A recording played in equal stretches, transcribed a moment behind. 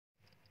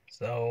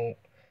So,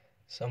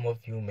 some of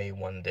you may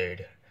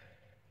wondered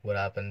what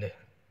happened,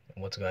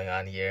 what's going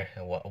on here,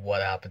 and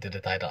what happened to the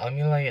title. I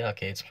mean, like,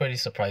 okay, it's pretty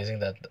surprising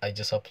that I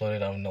just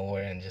uploaded out of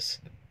nowhere and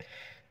just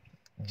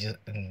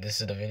and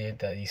this is the video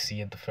that you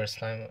see it the first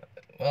time.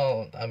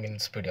 Well, I mean,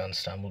 it's pretty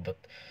understandable.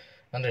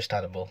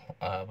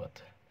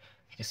 But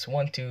just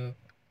want to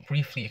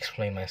briefly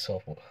explain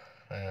myself,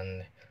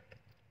 and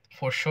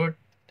for short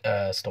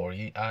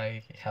story,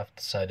 I have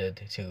decided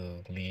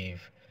to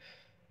leave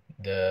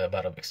the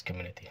BattleBricks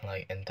community,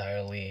 like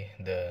entirely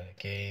the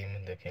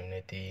game, the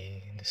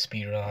community, the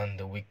speedrun,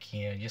 the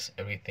wiki, just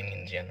everything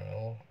in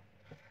general.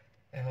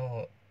 You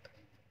know,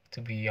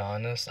 to be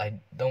honest, I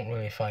don't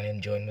really find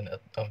enjoyment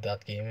of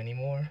that game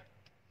anymore.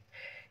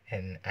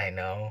 And I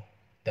know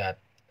that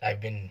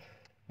I've been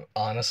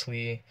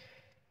honestly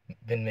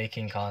been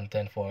making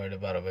content for the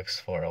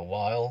BattleBricks for a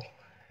while.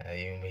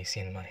 You may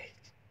see in my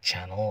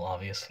channel,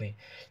 obviously.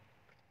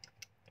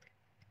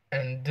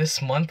 And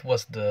this month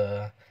was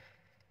the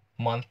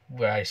month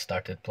where I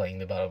started playing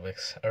the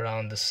BattleBricks.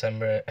 Around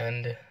December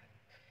end,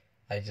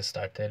 I just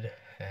started,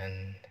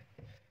 and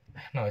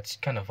I don't know, it's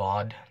kind of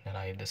odd that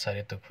I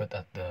decided to quit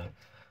at the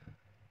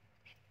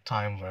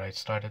time where I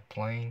started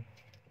playing.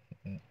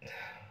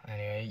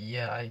 Anyway,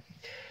 yeah,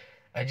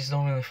 I just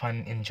don't really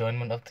find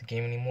enjoyment of the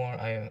game anymore.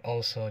 I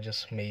also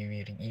just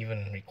maybe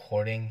even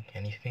recording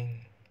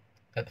anything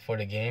for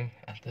the game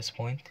at this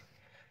point.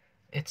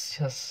 It's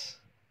just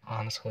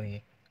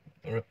honestly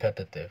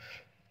repetitive,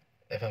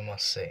 if I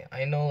must say.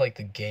 I know like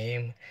the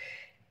game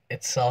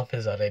itself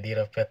is already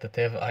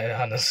repetitive. I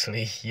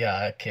honestly,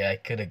 yeah, okay, I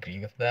could agree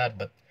with that,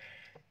 but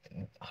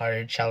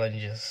harder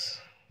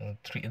challenges,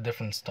 three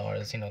different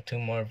stars, two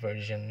more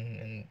version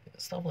and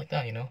stuff like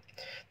that.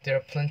 There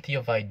are plenty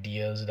of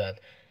ideas that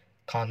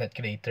content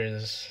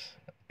creators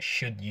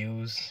should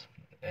use.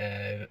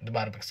 The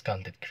Battlebix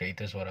content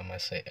creators, what am I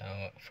say?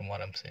 From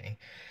what I'm saying,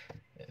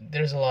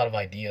 there's a lot of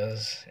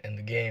ideas in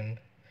the game.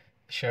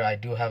 Sure, I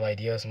do have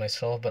ideas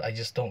myself, but I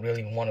just don't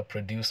really want to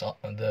produce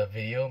the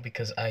video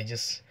because I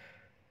just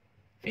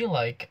feel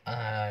like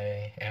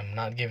I am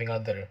not giving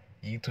other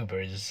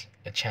YouTubers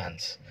a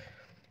chance.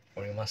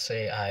 Or you must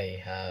say I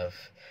have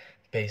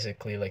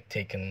basically like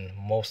taken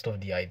most of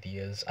the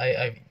ideas.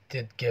 I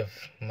did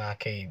give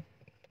Mac a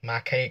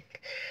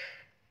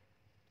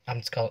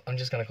I'm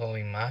just gonna call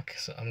him Mac.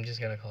 So I'm just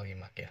gonna call you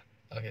Mac.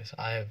 Yeah. Okay. So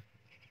I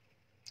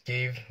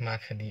gave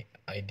Mac the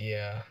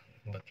idea,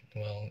 but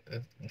well,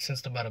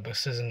 since the battle book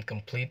isn't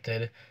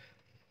completed,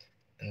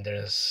 and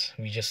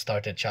we just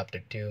started chapter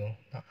 2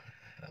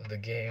 of the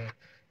game.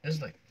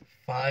 There's like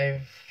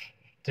 5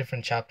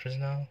 different chapters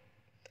now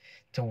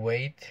to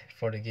wait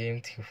for the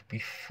game to be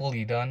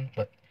fully done.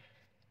 But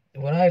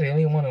would I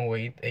really want to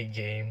wait a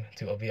game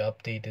to be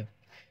updated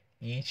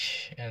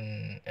each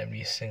and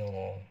every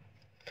single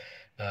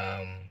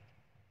um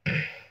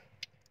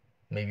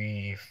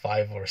maybe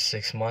 5 or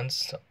 6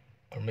 months,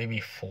 or maybe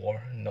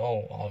 4?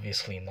 No,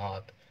 obviously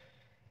not.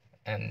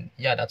 And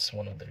yeah, that's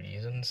one of the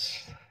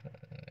reasons.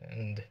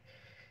 And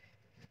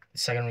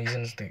second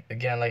reason is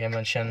again, like I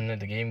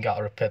mentioned, the game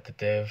got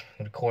repetitive.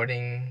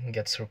 Recording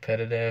gets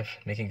repetitive.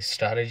 Making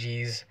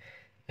strategies.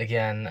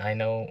 Again, I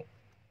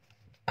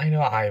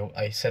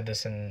said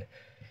this in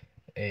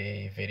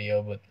a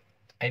video, but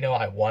I know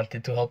I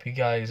wanted to help you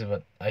guys,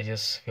 but I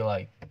just feel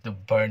like the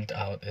burnt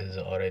out is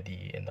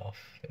already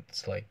enough.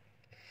 It's like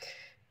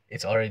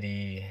it's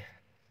already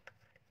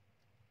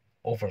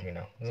over me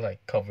now. It's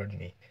like covered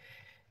me.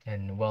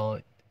 And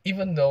well,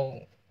 even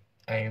though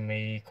I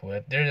may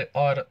quit, there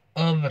are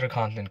other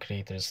content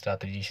creators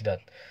strategies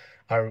that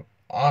are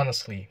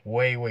honestly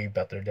way way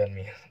better than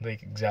me.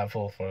 Like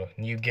example for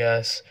new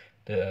guests,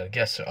 the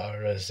guests are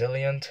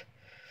resilient.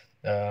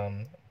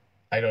 Um,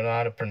 I don't know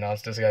how to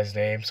pronounce this guy's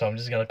name, so I'm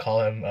just gonna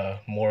call him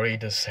Mori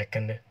the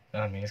Second.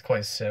 I mean, it's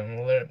quite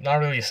similar, not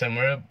really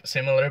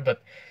similar,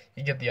 but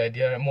you get the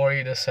idea.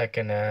 Mori the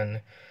Second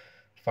and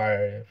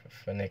Fire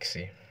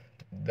Phoenixy.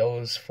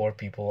 Those 4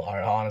 people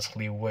are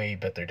honestly way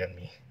better than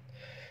me.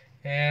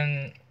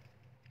 And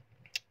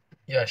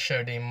yeah,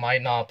 sure, they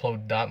might not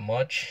upload that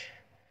much.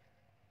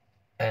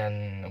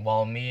 And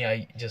while me,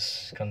 I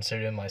just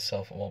consider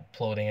myself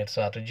uploading it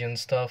strategy and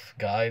stuff,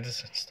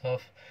 guides and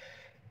stuff.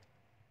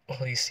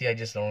 Well, you see, I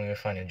just don't really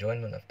find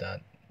enjoyment of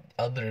that.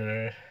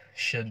 Other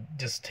should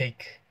just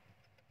take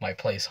my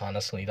place,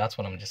 honestly. That's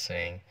what I'm just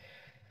saying.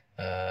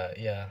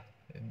 Yeah.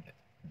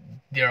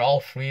 They're all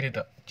free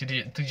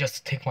to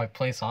just take my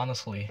place,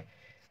 honestly.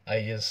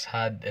 I just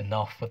had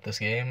enough with this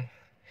game,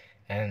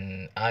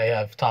 and I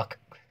have talked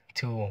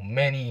to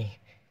many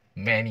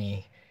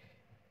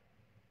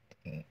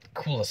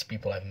coolest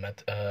people I've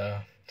met.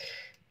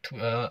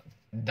 To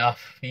Duff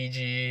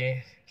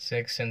Fiji,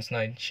 Six Sense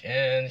Night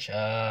Change,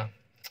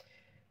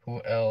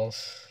 who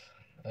else?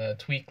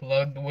 Tweak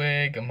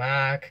Ludwig,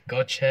 Mac,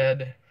 Gotched.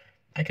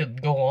 I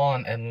could go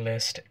on and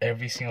list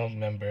every single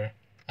member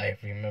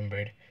I've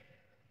remembered,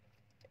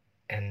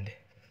 and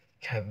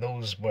yeah,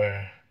 those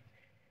were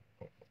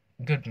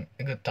good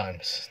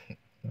times.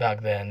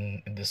 Back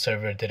then, the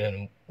server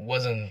didn't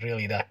wasn't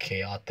really that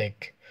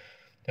chaotic.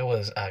 It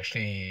was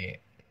actually,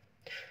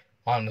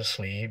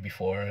 honestly,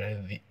 before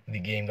the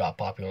game got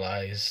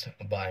popularized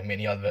by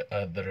many other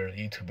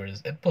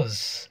YouTubers, it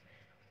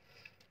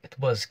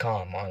was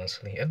calm,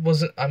 honestly. It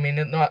wasn't, I mean,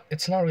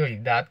 it's not really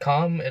that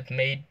calm. It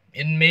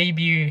may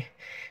be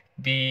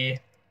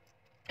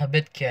a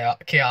bit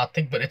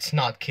chaotic, but it's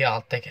not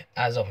chaotic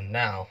as of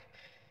now.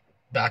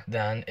 Back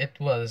then,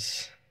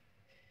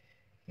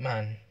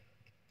 man,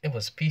 it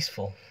was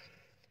peaceful.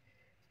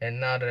 And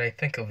now that I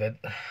think of it,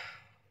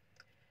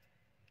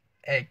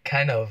 it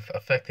kind of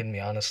affected me,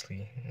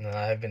 honestly.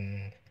 I've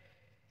been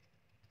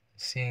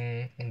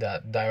seeing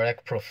that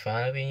direct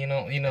profanity,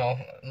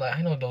 like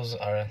I know those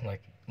are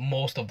like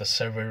most of the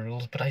server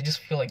rules, but I just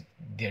feel like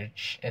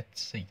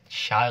it's a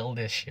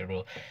childish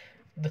rule.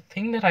 The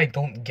thing that I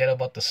don't get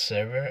about the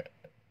server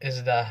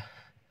is that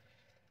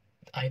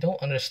I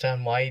don't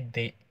understand why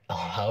they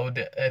allowed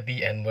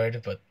the N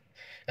word, but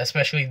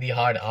especially the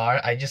hard R.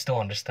 I just don't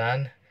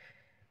understand.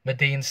 But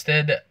they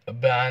instead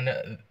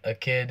ban a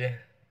kid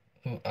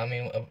I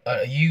mean,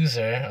 a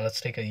user,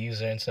 let's take a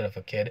user instead of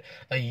a kid,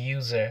 a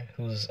user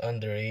who's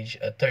underage,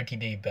 a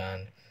 30-day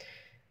ban.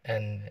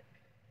 And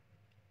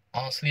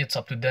honestly, it's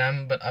up to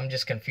them, but I'm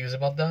just confused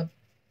about that.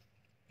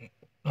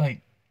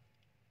 Like,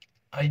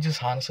 I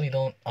just honestly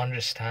don't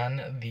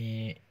understand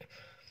the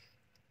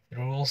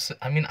rules.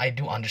 I mean, I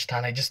do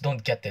understand, I just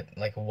don't get it.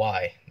 Like,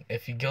 why?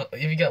 If you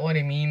get what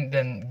I mean,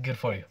 then good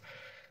for you.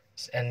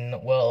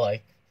 And well,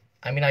 like,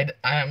 I mean,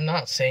 I'm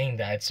not saying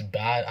that it's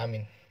bad. I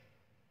mean,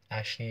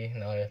 actually,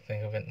 now that I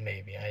think of it,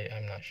 maybe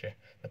I'm not sure,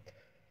 but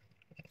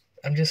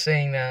I'm just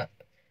saying that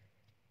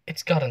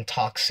it's gotten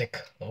toxic,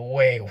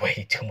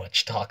 way too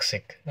much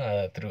toxic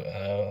through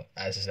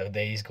as the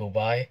days go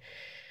by,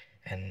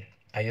 and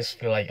I just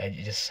feel like I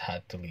just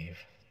had to leave.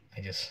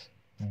 I just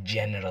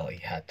generally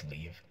had to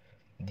leave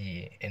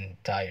the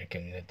entire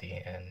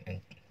community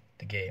and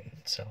the game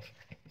itself.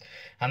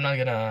 I'm not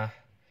gonna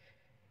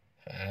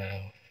uh,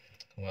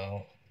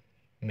 well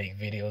make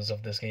videos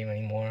of this game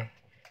anymore,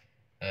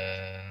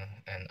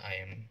 and I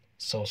am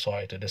so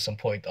sorry to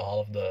disappoint all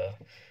of the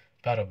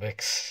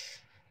Battlebix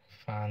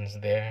fans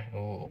there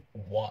who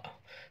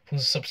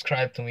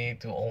subscribe to me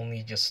to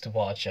only just to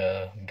watch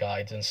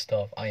guides and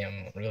stuff. I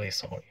am really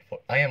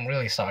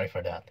sorry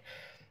for that.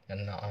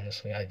 And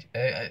honestly,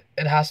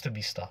 it has to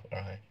be stopped,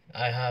 right?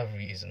 I have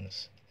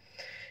reasons.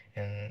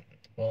 And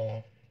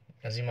well,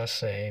 as you must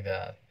say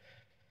that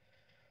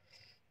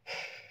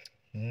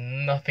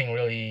nothing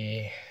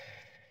really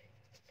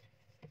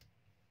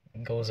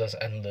goes as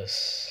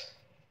endless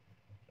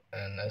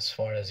and as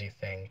far as you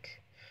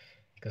think,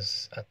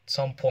 because at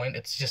some point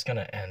it's just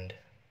gonna end.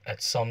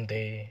 At some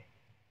day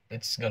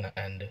it's gonna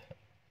end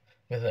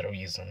with a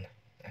reason.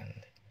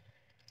 And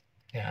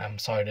yeah, I'm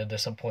sorry to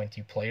disappoint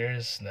you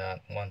players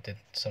that wanted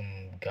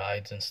some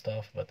guides and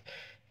stuff, but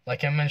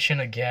like I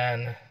mentioned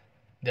again,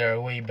 there are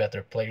way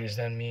better players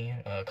than me,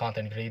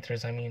 content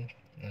creators, I mean,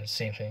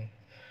 same thing.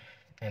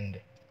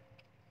 And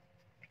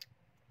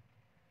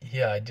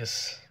yeah, I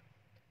just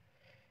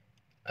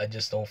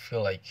don't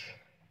feel like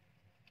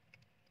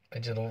I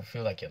just don't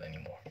feel like it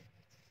anymore.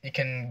 You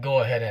can go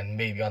ahead and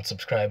maybe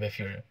unsubscribe if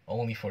you're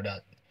only for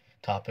that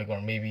topic, or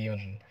maybe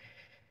even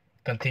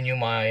continue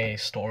my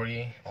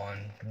story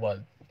on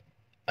what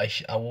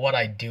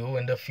I do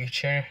in the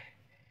future.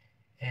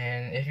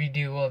 And if you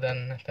do, well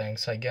then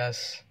thanks, I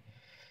guess.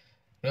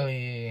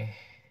 Really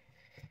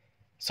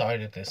sorry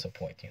to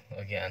disappoint you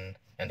again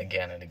and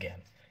again and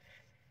again.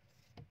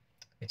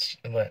 It's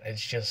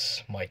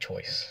just my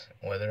choice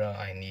whether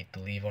I need to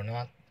leave or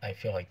not. I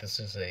feel like this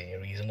is a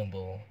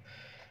reasonable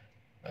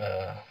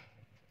uh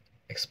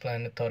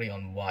explanatory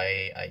on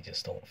why I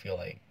just don't feel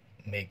like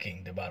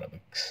making the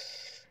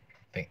Battlebix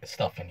thing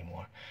stuff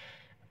anymore.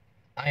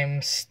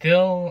 I'm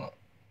still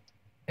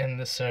in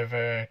the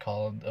server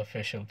called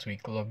Official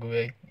Tweak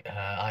Ludwig.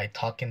 I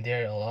talk in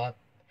there a lot.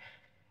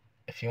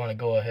 If you want to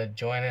go ahead,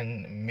 join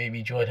and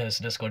maybe join his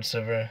Discord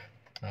server.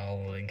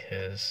 I'll link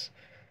his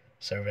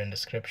server in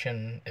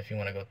description if you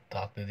want to go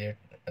talk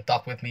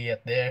with me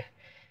at there.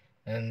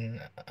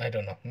 And I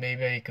don't know,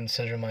 maybe I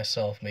consider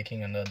myself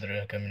making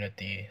another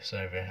community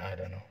server. I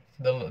don't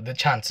know. The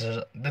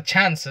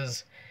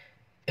chances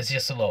is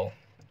just low.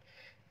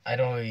 I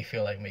don't really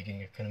feel like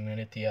making a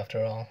community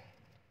after all.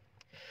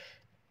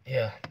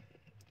 Yeah,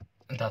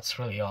 that's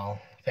really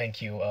all.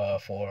 Thank you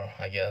for,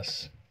 I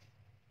guess,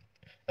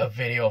 a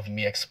video of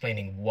me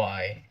explaining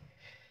why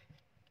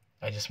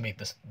I just made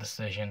this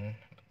decision.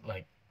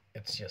 Like,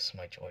 it's just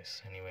my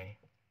choice anyway.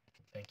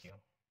 Thank you.